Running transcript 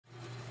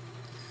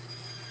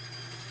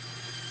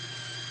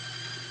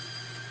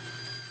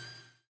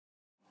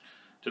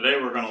Today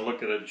we're going to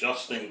look at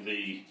adjusting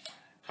the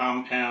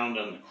compound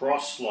and the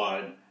cross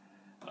slide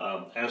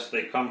as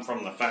they come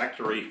from the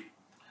factory.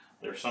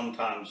 They're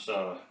sometimes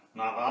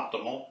not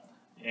optimal,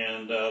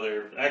 and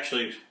they're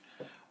actually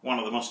one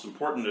of the most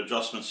important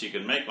adjustments you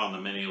can make on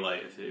the mini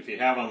lathe. If you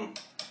have them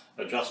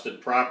adjusted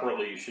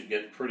properly, you should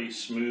get pretty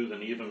smooth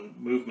and even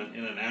movement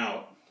in and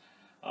out.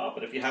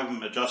 But if you have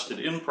them adjusted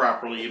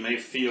improperly, you may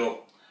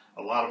feel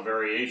a lot of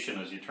variation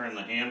as you turn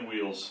the hand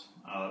wheels.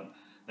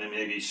 They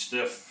may be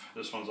stiff.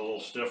 This one's a little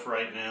stiff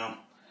right now.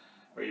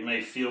 Or you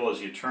may feel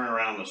as you turn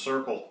around the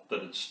circle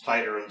that it's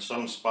tighter in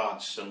some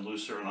spots and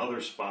looser in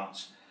other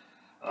spots.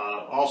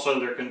 Also,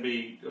 there can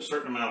be a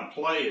certain amount of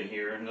play in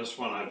here. In this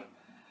one,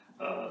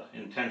 I've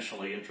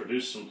intentionally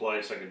introduced some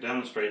play so I could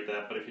demonstrate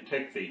that. But if you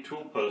take the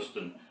tool post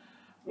and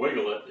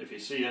wiggle it, if you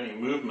see any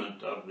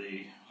movement of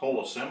the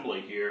whole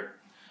assembly here,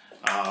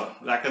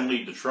 that can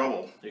lead to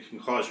trouble. It can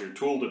cause your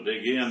tool to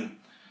dig in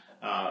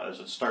as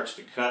it starts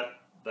to cut.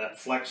 That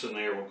flex in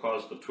there will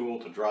cause the tool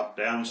to drop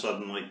down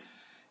suddenly,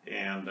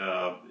 and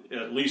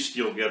at least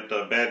you'll get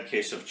a bad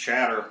case of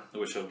chatter,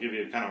 which will give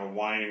you kind of a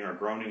whining or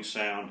groaning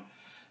sound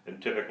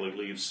and typically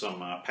leave some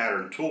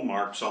patterned tool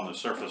marks on the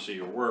surface of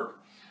your work.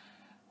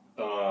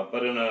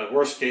 But in a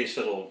worst case,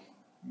 it'll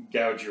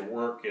gouge your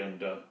work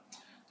and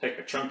take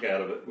a chunk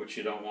out of it, which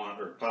you don't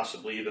want, or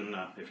possibly even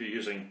if you're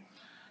using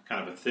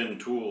kind of a thin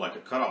tool like a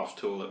cutoff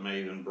tool, it may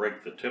even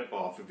break the tip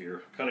off of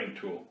your cutting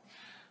tool.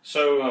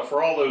 So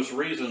for all those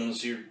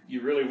reasons, you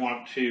really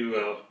want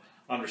to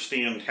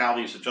understand how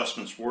these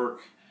adjustments work,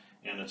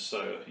 and it's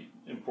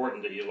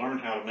important that you learn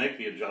how to make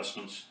the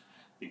adjustments,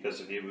 because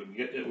if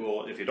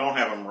you don't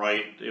have them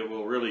right, it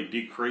will really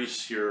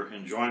decrease your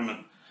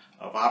enjoyment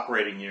of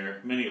operating your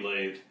mini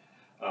lathe.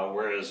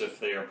 Whereas if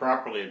they are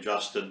properly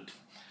adjusted,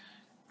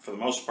 for the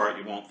most part,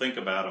 you won't think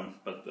about them,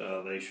 but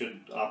they should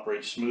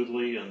operate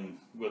smoothly and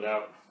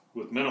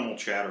with minimal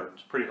chatter.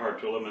 It's pretty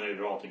hard to eliminate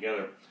it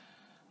altogether.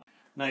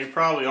 Now, you're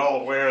probably all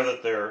aware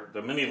that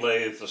the mini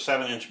lathes, the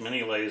 7-inch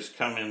mini lathes,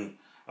 come in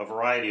a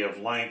variety of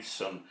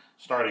lengths, and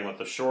starting with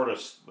the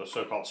shortest, the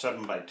so-called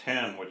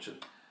 7x10, which is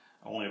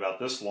only about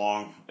this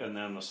long, and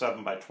then the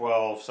 7x12,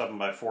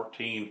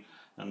 7x14,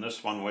 and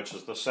this one, which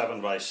is the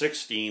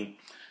 7x16.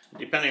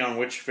 Depending on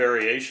which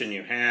variation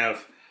you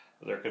have,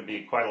 there can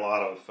be quite a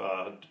lot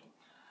of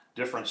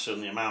difference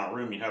in the amount of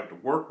room you have to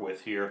work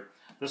with here.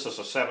 This is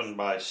a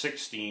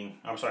 7x16,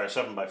 I'm sorry, a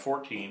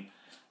 7x14.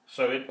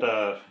 So it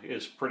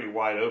is pretty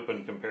wide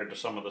open compared to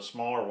some of the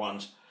smaller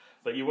ones,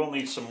 but you will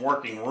need some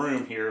working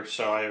room here.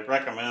 So I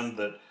recommend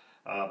that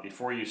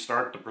before you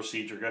start the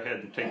procedure, go ahead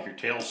and take your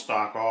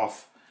tailstock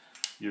off.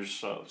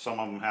 Some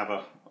of them have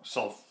a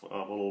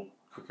little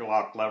cookie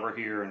lock lever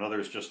here, and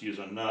others just use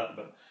a nut,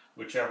 but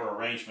whichever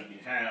arrangement you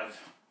have.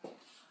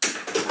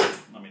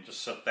 Let me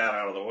just set that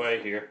out of the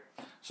way here.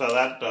 So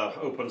that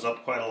opens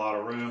up quite a lot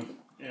of room.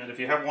 And if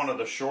you have one of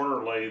the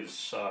shorter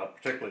lathes,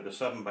 particularly the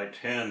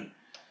 7x10,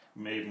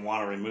 you may even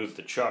want to remove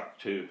the chuck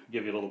to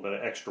give you a little bit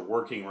of extra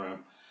working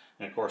room.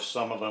 And of course,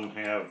 some of them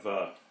have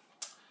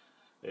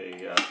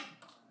a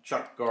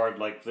chuck guard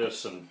like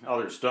this, and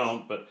others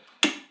don't, but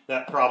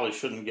that probably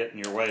shouldn't get in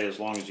your way as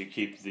long as you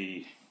keep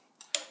the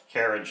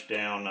carriage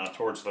down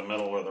towards the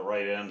middle or the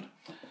right end.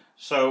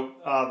 So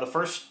the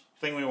first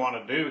thing we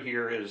want to do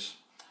here is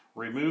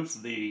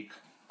remove the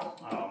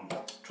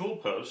tool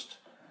post.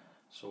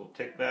 So we'll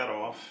take that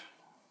off.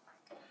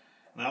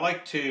 And I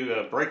like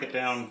to break it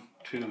down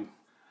to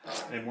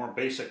a more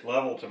basic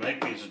level to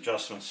make these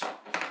adjustments.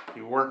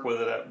 You work with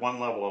it at one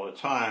level at a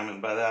time,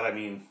 and by that I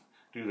mean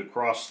do the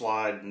cross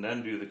slide and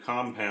then do the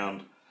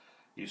compound.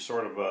 You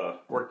sort of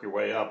work your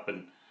way up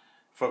and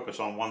focus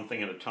on one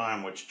thing at a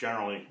time, which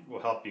generally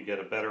will help you get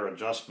a better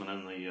adjustment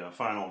in the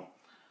final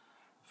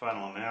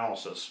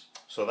analysis.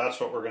 So that's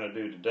what we're going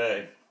to do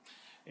today.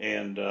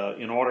 And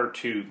in order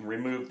to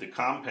remove the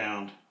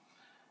compound,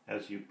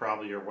 as you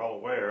probably are well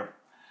aware,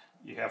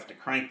 you have to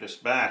crank this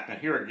back. Now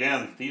here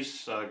again,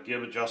 these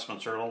give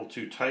adjustments are a little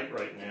too tight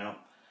right now,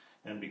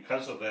 and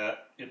because of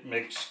that, it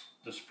makes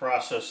this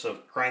process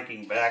of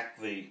cranking back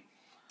the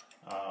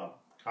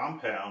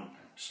compound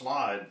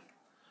slide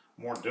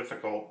more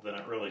difficult than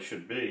it really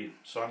should be.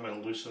 So I'm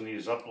going to loosen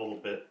these up a little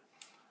bit,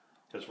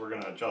 because we're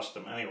going to adjust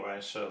them anyway,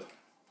 so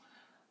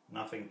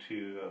nothing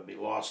to be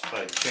lost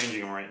by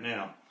changing them right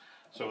now.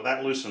 So with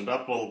that loosened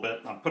up a little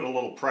bit, I'll put a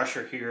little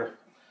pressure here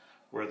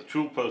where the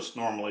tool post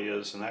normally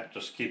is, and that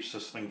just keeps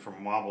this thing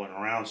from wobbling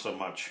around so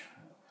much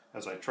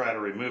as I try to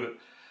remove it.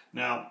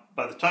 Now,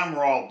 by the time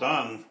we're all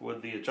done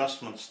with the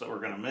adjustments that we're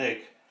going to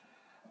make,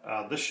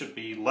 this should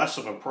be less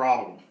of a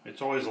problem.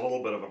 It's always a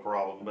little bit of a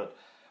problem, but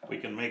we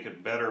can make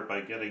it better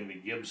by getting the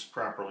gibs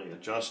properly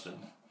adjusted.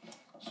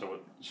 So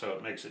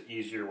it makes it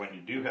easier when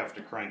you do have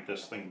to crank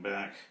this thing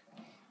back.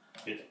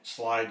 It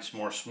slides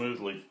more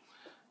smoothly.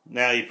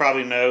 Now, you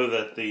probably know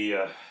that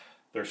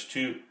there's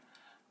two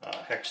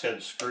hex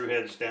head screw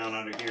heads down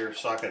under here,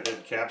 socket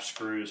head cap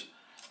screws.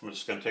 I'm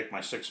just going to take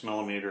my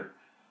 6mm,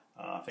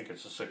 I think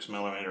it's a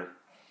 6mm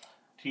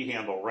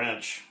T-handle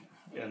wrench,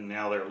 and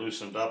now they're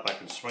loosened up. I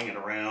can swing it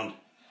around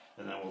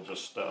and then we'll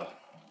just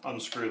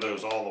unscrew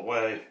those all the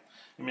way.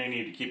 You may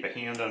need to keep a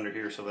hand under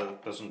here so that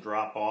it doesn't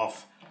drop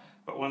off.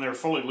 But when they're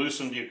fully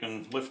loosened, you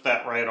can lift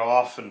that right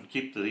off and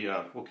keep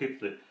the we'll keep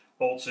the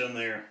bolts in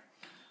there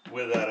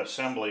with that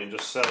assembly and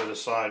just set it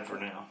aside for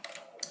now.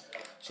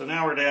 So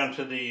now we're down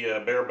to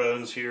the bare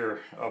bones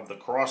here of the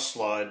cross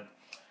slide,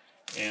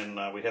 and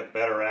we have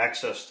better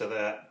access to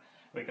that.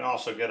 We can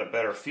also get a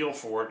better feel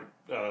for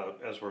it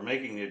as we're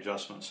making the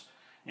adjustments.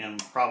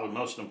 And probably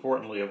most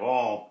importantly of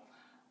all,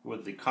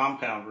 with the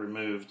compound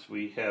removed,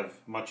 we have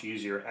much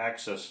easier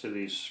access to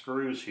these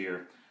screws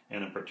here.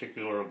 And in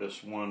particular,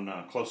 this one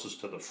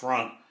closest to the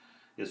front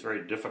is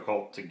very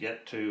difficult to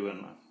get to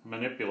and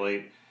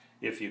manipulate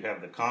if you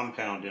have the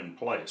compound in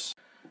place.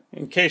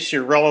 In case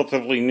you're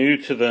relatively new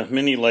to the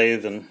mini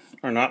lathe and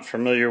are not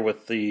familiar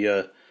with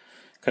the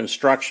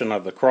construction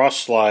of the cross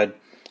slide,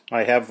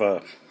 I have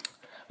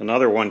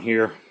another one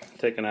here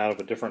taken out of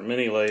a different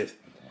mini lathe.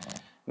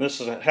 This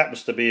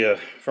happens to be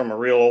from a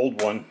real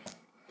old one,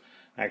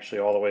 actually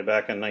all the way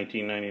back in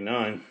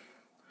 1999.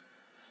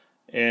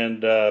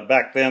 And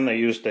back then they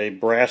used a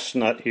brass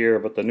nut here,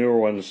 but the newer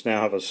ones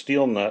now have a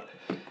steel nut.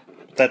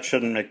 That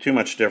shouldn't make too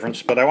much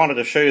difference, but I wanted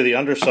to show you the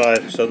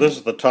underside. So this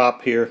is the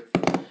top here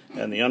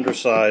and the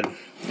underside,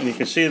 and you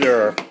can see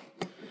there are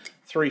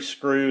 3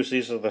 screws.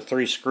 These are the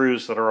 3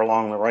 screws that are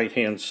along the right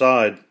hand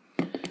side,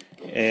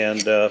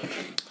 and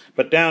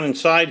but down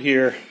inside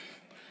here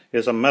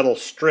is a metal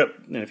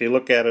strip, and if you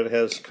look at it, it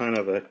has kind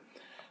of a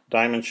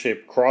diamond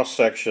shaped cross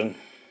section,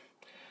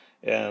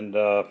 and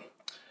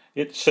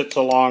it sits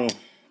along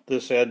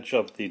this edge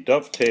of the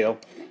dovetail.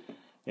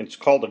 It's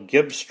called a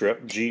gib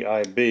strip,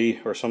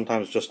 G-I-B, or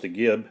sometimes just a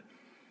gib.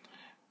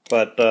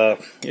 But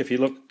if you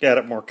look at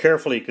it more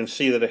carefully, you can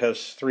see that it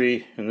has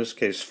 3, in this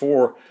case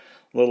 4,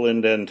 little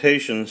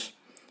indentations.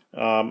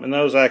 And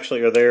those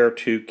actually are there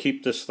to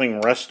keep this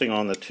thing resting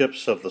on the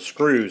tips of the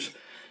screws.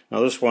 Now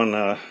this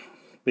one,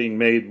 being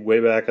made way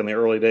back in the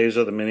early days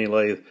of the mini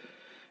lathe,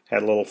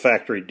 had a little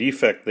factory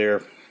defect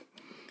there.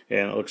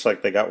 And it looks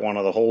like they got one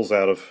of the holes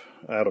out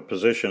of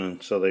position,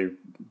 and so they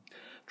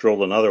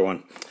drilled another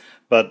one.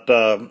 But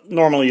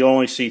normally you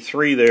only see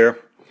 3 there,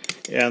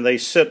 and they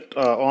sit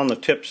on the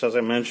tips, as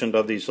I mentioned,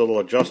 of these little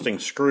adjusting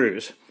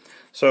screws.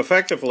 So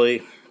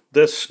effectively,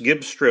 this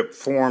gib strip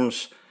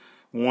forms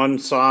one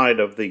side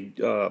of the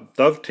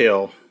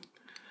dovetail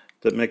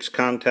that makes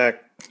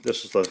contact.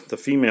 This is the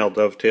female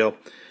dovetail,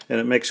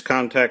 and it makes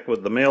contact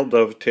with the male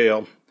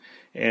dovetail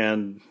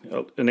and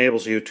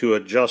enables you to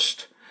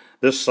adjust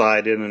this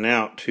side in and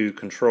out to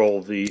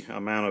control the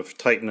amount of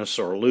tightness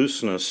or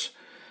looseness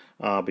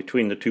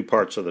between the 2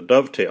 parts of the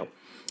dovetail.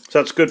 So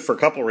that's good for a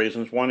couple of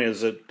reasons. One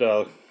is it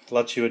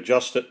lets you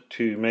adjust it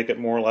to make it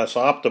more or less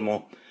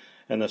optimal.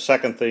 And the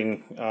second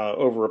thing,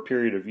 over a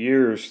period of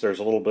years, there's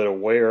a little bit of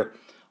wear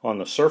on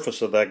the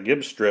surface of that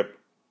gib strip.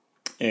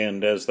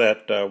 And as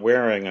that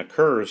wearing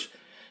occurs,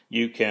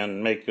 you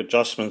can make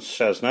adjustments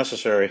as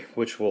necessary,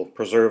 which will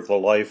preserve the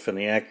life and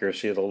the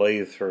accuracy of the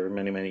lathe for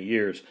many, many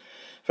years. In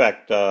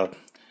fact,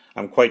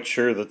 I'm quite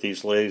sure that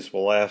these lathes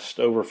will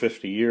last over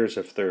 50 years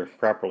if they're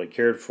properly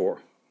cared for.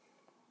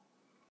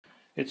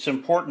 It's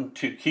important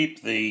to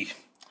keep the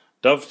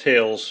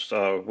dovetails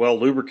well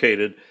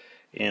lubricated,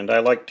 and I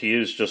like to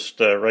use just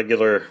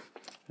regular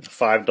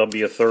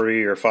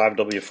 5W30 or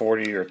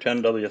 5W40 or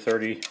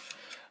 10W30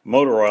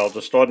 motor oil,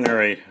 just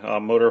ordinary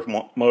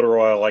motor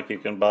oil like you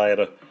can buy at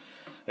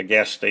a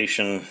gas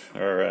station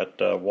or at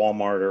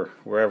Walmart or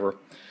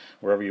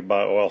wherever you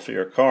buy oil for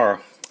your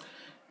car.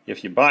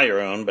 If you buy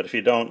your own, but if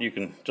you don't, you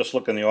can just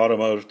look in the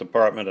automotive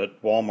department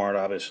at Walmart,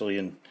 obviously,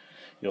 and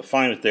you'll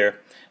find it there.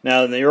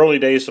 Now, in the early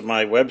days of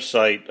my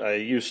website, I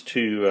used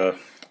to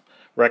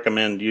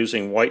recommend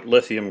using white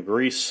lithium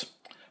grease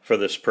for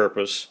this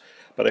purpose,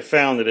 but I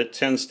found that it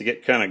tends to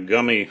get kind of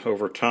gummy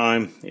over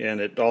time, and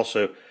it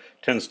also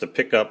tends to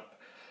pick up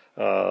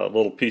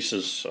little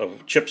pieces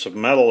of chips of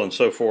metal and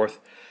so forth.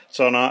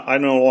 So I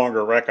no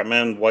longer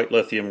recommend white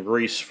lithium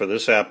grease for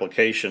this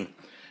application.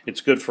 It's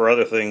good for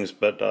other things,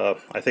 but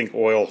I think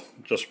oil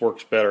just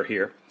works better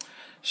here.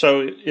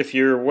 So if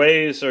your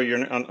ways, or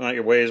not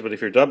your ways, but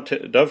if your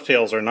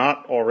dovetails are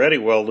not already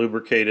well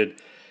lubricated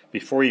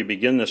before you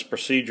begin this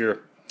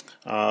procedure,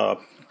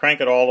 crank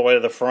it all the way to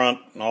the front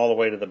and all the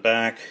way to the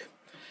back.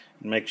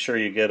 And make sure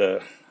you get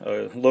a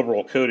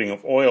liberal coating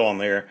of oil on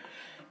there,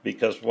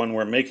 because when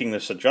we're making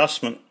this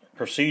adjustment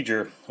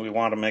procedure, we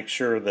want to make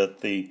sure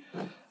that the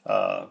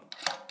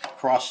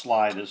cross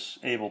slide is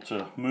able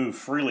to move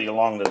freely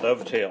along the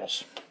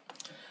dovetails.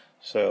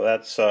 So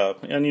that's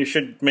and you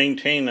should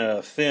maintain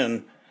a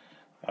thin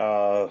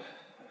but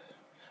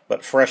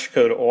fresh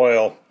coat of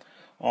oil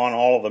on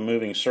all of the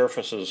moving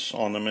surfaces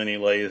on the mini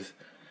lathe.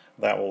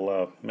 That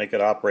will make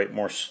it operate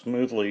more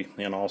smoothly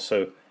and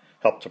also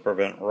help to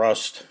prevent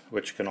rust,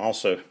 which can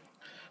also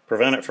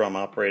prevent it from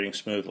operating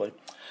smoothly.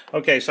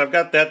 Okay, so I've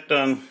got that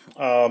done.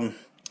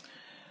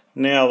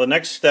 Now the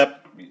next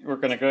step, we're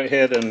going to go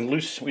ahead and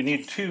we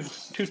need two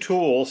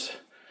tools,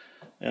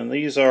 and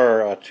these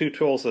are 2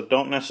 tools that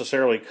don't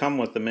necessarily come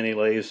with the mini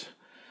lathes,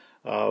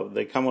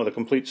 They come with a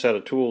complete set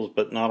of tools,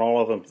 but not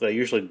all of them. They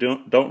usually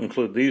don't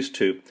include these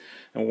two.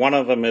 And one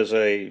of them is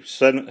a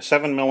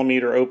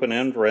 7mm open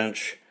end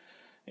wrench,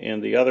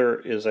 and the other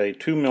is a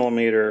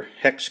 2mm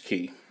hex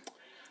key.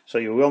 So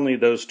you will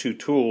need those two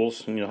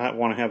tools, and you'll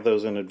want to have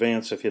those in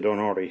advance if you don't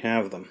already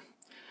have them.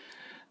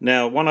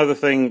 Now, one other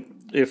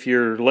thing, if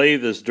your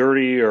lathe is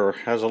dirty or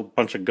has a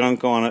bunch of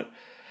gunk on it,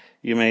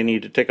 you may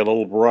need to take a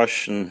little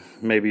brush and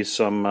maybe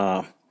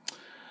some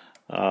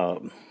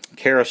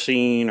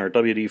kerosene or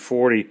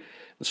WD-40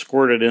 and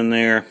squirt it in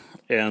there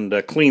and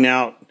clean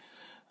out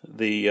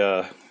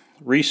the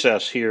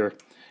recess here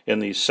in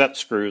these set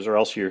screws, or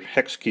else your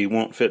hex key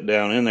won't fit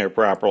down in there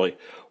properly.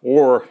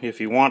 Or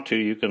if you want to,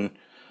 you can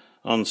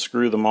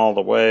unscrew them all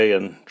the way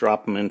and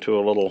drop them into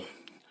a little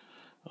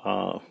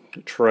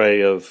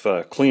tray of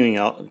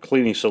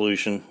cleaning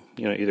solution.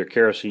 You know, either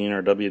kerosene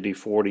or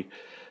WD-40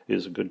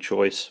 is a good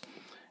choice.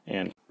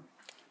 And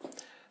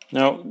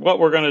now what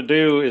we're going to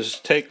do is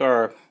take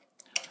our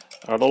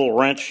little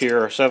wrench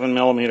here, our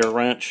 7mm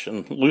wrench,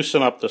 and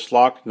loosen up this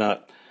lock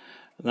nut.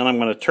 And then I'm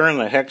going to turn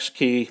the hex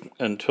key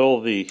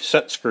until the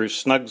set screw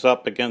snugs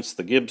up against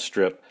the gib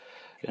strip,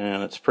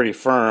 and it's pretty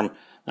firm.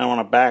 Then I want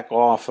to back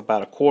off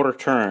about a quarter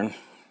turn,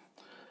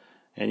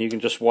 and you can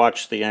just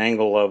watch the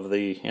angle of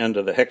the end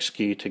of the hex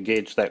key to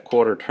gauge that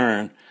quarter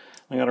turn.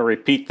 I'm going to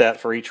repeat that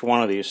for each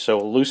one of these. So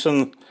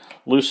loosen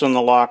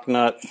the lock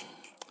nut,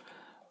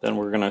 then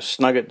we're going to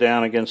snug it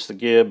down against the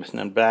gib, and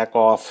then back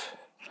off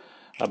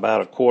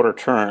about a quarter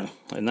turn.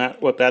 And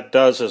what that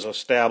does is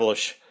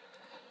establish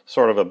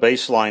sort of a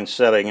baseline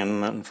setting,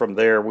 and then from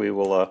there we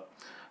will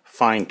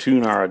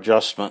fine-tune our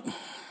adjustment.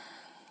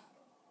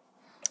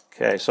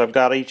 Okay, so I've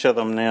got each of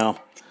them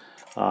now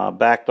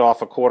backed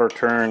off a quarter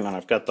turn, and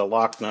I've got the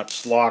lock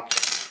nuts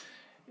locked,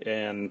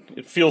 and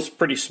it feels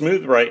pretty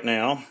smooth right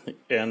now,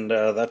 and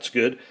that's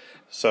good.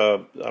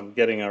 So I'm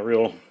getting a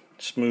real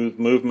smooth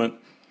movement.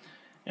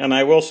 And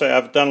I will say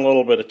I've done a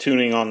little bit of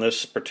tuning on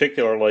this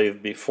particular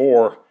lathe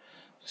before,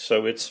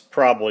 so it's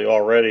probably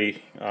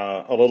already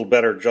a little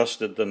better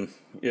adjusted than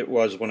it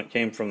was when it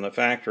came from the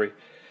factory.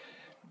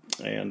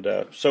 And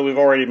so we've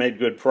already made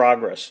good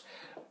progress.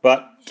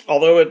 But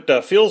although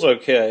it feels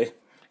okay,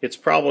 it's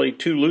probably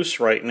too loose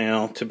right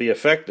now to be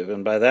effective.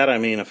 And by that I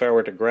mean, if I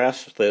were to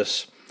grasp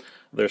this,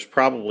 there's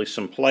probably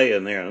some play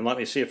in there. And let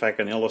me see if I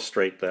can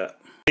illustrate that.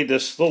 I made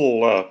this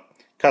little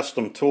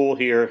custom tool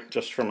here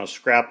just from a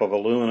scrap of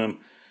aluminum.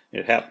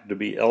 It happened to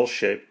be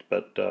L-shaped,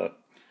 but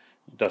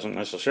it doesn't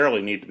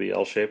necessarily need to be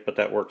L-shaped, but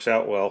that works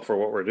out well for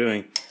what we're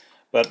doing.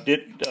 But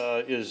it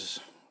is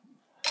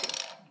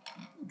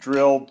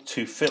drilled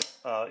to fit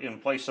in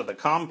place of the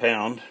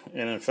compound,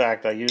 and in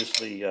fact I used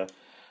the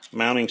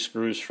mounting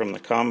screws from the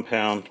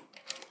compound.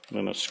 I'm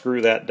going to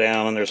screw that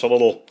down, and there's a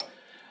little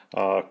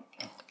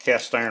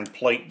cast iron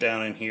plate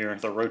down in here,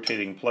 the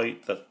rotating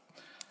plate that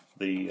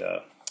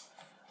the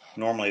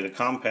normally the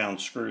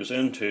compound screws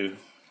into,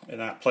 and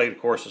that plate of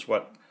course is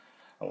what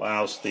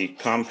allows the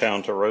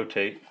compound to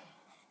rotate.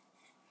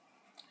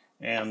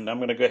 And I'm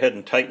going to go ahead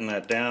and tighten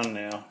that down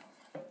now.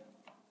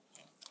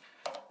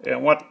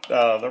 And what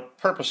the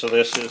purpose of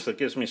this is, it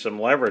gives me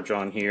some leverage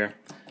on here,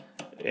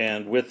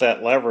 and with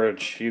that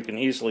leverage you can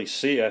easily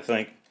see, I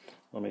think,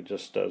 let me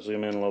just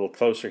zoom in a little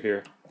closer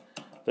here,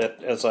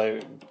 that as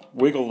I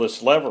wiggle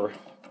this lever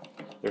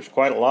there's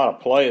quite a lot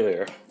of play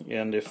there.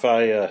 And if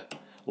I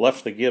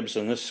left the gibs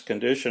in this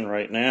condition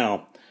right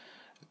now,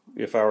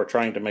 if I were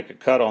trying to make a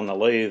cut on the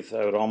lathe,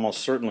 I would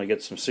almost certainly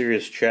get some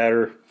serious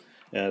chatter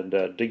and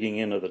digging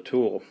into the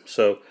tool.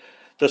 So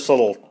this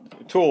little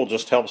tool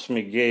just helps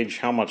me gauge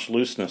how much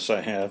looseness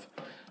I have.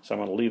 So I'm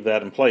going to leave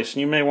that in place.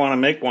 And you may want to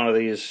make one of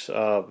these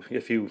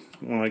if you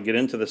want to get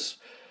into this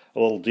a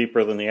little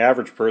deeper than the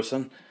average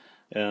person.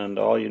 And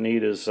all you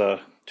need is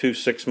two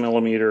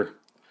 6mm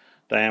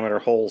diameter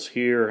holes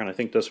here, and I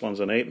think this one's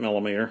an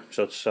 8mm.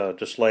 So it's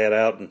just lay it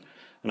out, and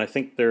I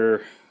think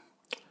they're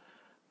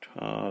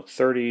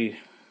 32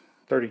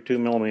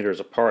 millimeters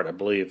apart, I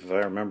believe, if I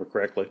remember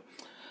correctly.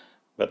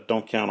 But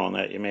don't count on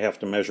that. You may have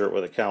to measure it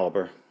with a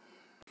caliper.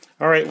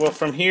 Alright, well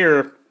from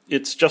here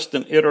it's just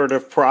an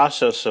iterative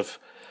process of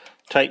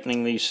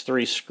tightening these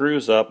three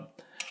screws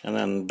up and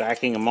then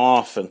backing them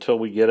off until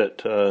we get it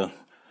to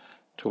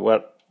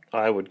what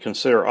I would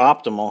consider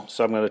optimal.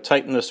 So I'm going to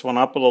tighten this one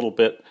up a little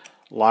bit,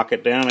 lock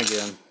it down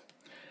again,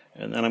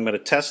 and then I'm going to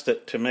test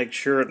it to make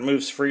sure it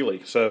moves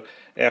freely. So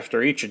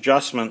after each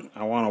adjustment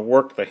I want to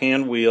work the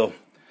hand wheel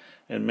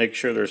and make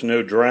sure there's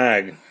no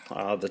drag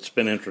that's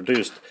been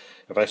introduced.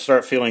 If I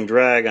start feeling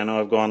drag, I know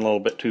I've gone a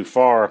little bit too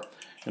far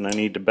and I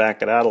need to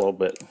back it out a little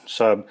bit.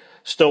 So I'm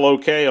still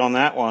okay on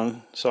that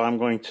one, so I'm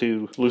going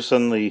to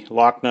loosen the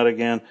lock nut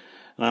again,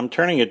 and I'm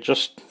turning it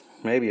just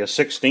maybe a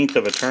 1/16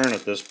 of a turn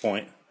at this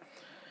point.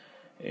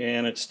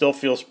 And it still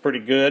feels pretty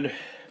good.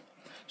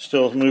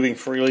 Still moving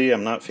freely.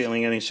 I'm not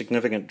feeling any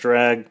significant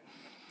drag.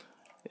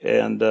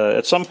 And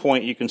at some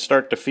point you can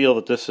start to feel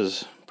that this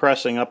is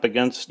pressing up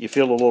against, you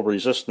feel a little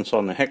resistance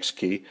on the hex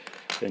key,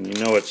 and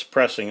you know it's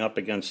pressing up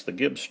against the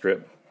gib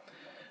strip.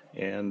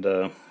 And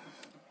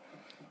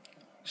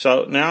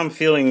So now I'm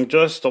feeling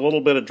just a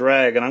little bit of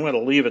drag, and I'm going to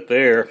leave it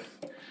there.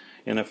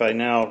 And if I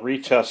now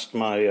retest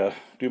my,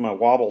 do my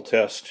wobble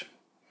test,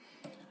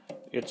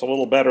 it's a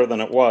little better than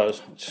it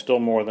was. It's still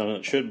more than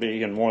it should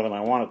be and more than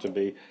I want it to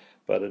be,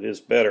 but it is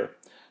better.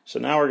 So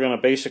now we're going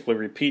to basically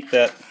repeat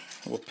that.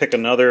 We'll pick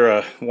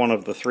another one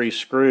of the 3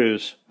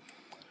 screws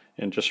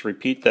and just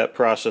repeat that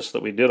process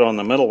that we did on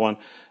the middle one.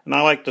 And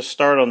I like to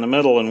start on the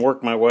middle and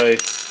work my way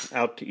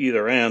out to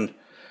either end.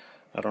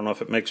 I don't know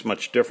if it makes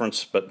much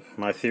difference, but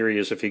my theory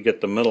is if you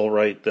get the middle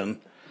right,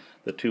 then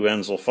the 2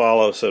 ends will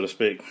follow, so to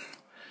speak.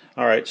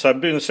 Alright, so I'm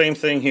doing the same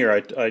thing here.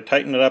 I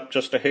tighten it up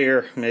just a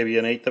hair, maybe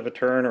an 1/8 of a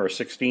turn or a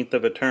 1/16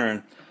 of a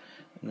turn,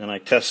 and then I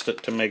test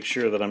it to make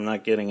sure that I'm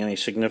not getting any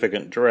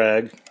significant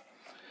drag.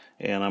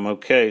 And I'm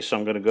okay, so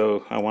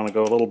I want to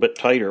go a little bit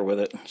tighter with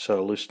it.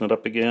 So loosen it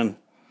up again.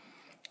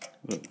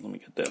 Let me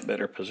get that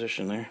better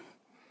position there.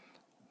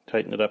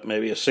 Tighten it up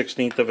maybe a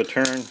 1/16 of a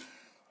turn.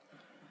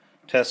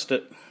 Test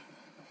it.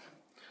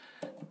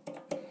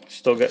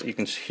 Still got, you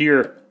can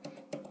hear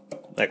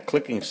that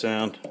clicking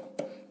sound.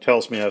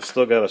 Tells me I've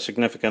still got a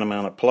significant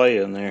amount of play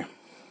in there.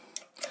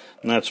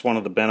 And that's one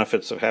of the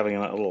benefits of having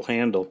that little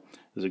handle,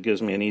 is it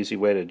gives me an easy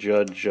way to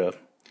judge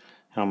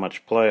how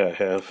much play I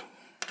have.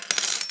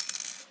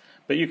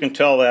 But you can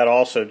tell that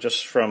also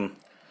just from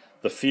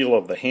the feel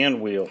of the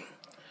hand wheel.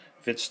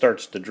 If it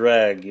starts to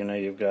drag, you know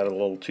you've got it a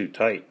little too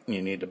tight and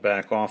you need to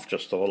back off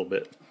just a little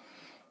bit.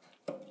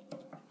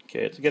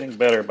 Okay, it's getting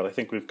better, but I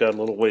think we've got a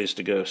little ways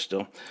to go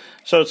still.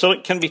 So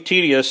it can be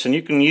tedious, and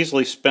you can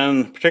easily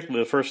spend,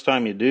 particularly the first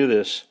time you do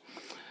this,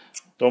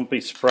 don't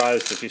be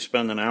surprised if you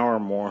spend an hour or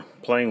more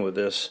playing with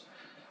this.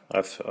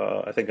 I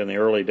think in the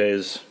early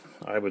days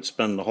I would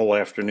spend the whole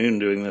afternoon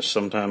doing this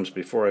sometimes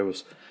before I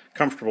was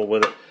comfortable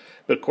with it.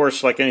 But of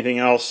course, like anything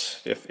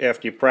else, if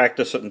after you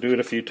practice it and do it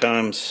a few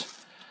times,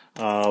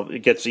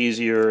 it gets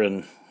easier,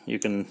 and you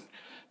can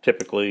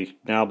typically,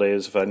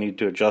 nowadays, if I need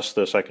to adjust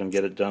this, I can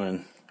get it done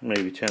in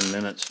maybe 10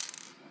 minutes.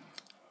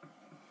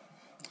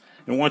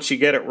 And once you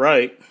get it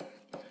right,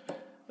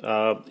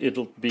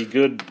 it'll be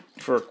good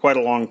for quite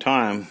a long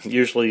time,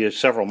 usually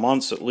several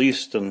months at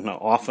least, and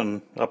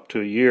often up to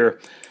a year.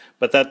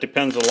 But that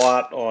depends a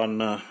lot on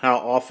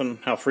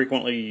how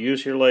frequently you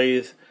use your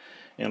lathe,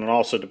 and it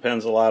also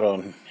depends a lot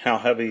on how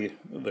heavy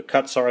the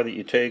cuts are that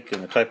you take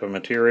and the type of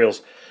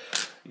materials.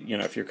 You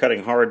know, if you're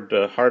cutting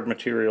hard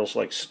materials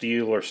like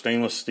steel or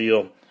stainless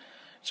steel,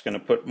 it's going to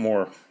put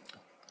more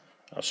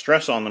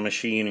stress on the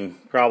machine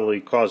and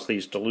probably cause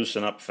these to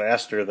loosen up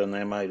faster than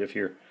they might if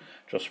you're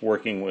just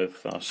working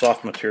with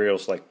soft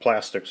materials like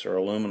plastics or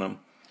aluminum.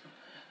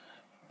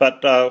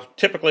 But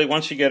typically,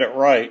 once you get it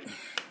right,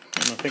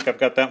 and I think I've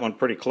got that one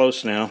pretty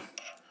close now,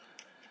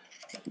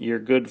 you're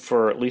good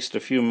for at least a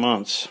few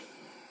months.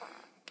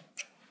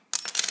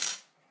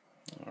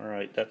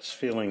 Alright, that's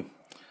feeling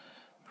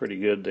pretty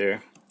good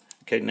there.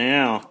 Okay,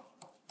 now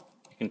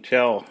you can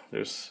tell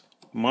there's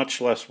much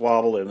less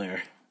wobble in there.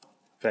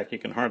 In fact, you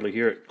can hardly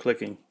hear it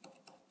clicking.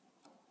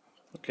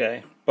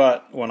 Okay,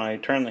 but when I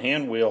turn the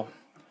hand wheel,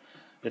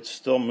 it's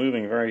still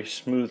moving very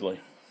smoothly.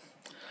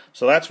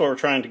 So that's what we're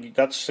trying to.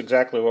 That's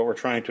exactly what we're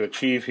trying to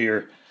achieve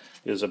here,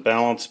 is a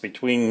balance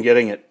between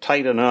getting it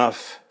tight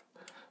enough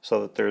so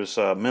that there's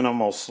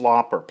minimal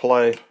slop or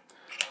play,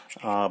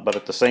 but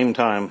at the same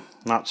time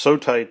not so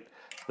tight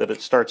that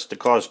it starts to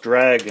cause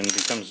drag and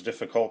becomes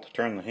difficult to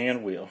turn the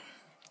hand wheel.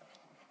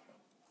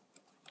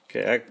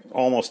 Okay,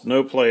 almost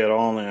no play at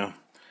all now,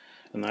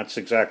 and that's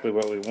exactly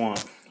what we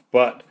want.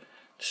 But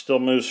it still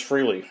moves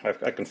freely.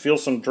 I can feel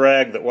some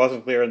drag that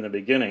wasn't there in the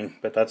beginning,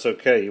 but that's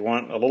okay. You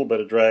want a little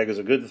bit of drag is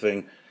a good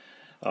thing.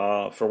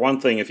 For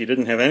one thing, if you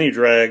didn't have any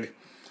drag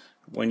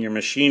when you're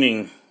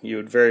machining, you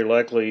would very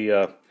likely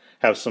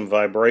have some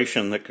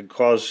vibration that could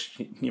cause,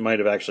 you might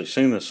have actually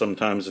seen this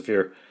sometimes if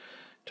you're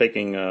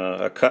taking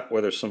a cut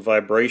where there's some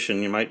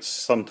vibration, you might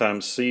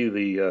sometimes see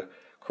the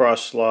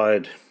cross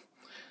slide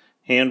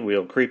hand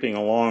wheel creeping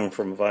along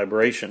from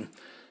vibration.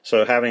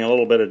 So having a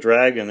little bit of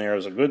drag in there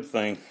is a good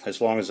thing,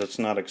 as long as it's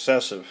not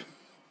excessive.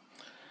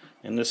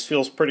 And this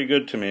feels pretty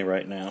good to me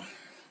right now.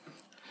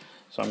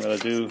 So I'm going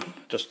to do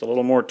just a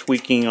little more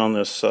tweaking on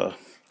this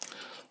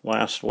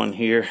last one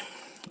here,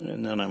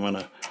 and then I'm going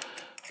to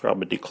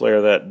probably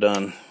declare that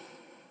done.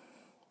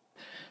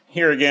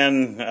 Here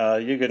again,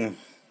 you can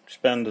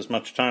spend as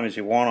much time as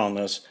you want on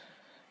this,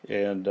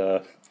 and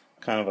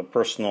kind of a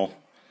personal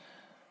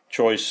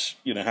choice,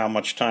 you know, how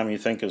much time you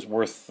think is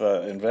worth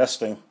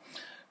investing.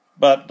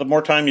 But the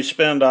more time you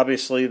spend,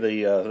 obviously,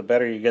 the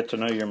better you get to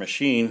know your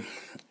machine.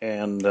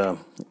 And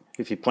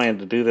if you plan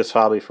to do this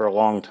hobby for a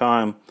long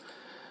time,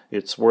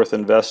 it's worth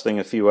investing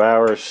a few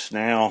hours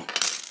now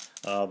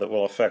that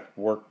will affect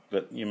work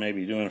that you may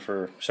be doing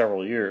for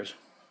several years.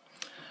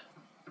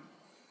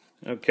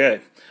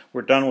 Okay,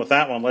 we're done with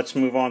that one. Let's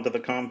move on to the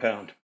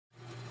compound.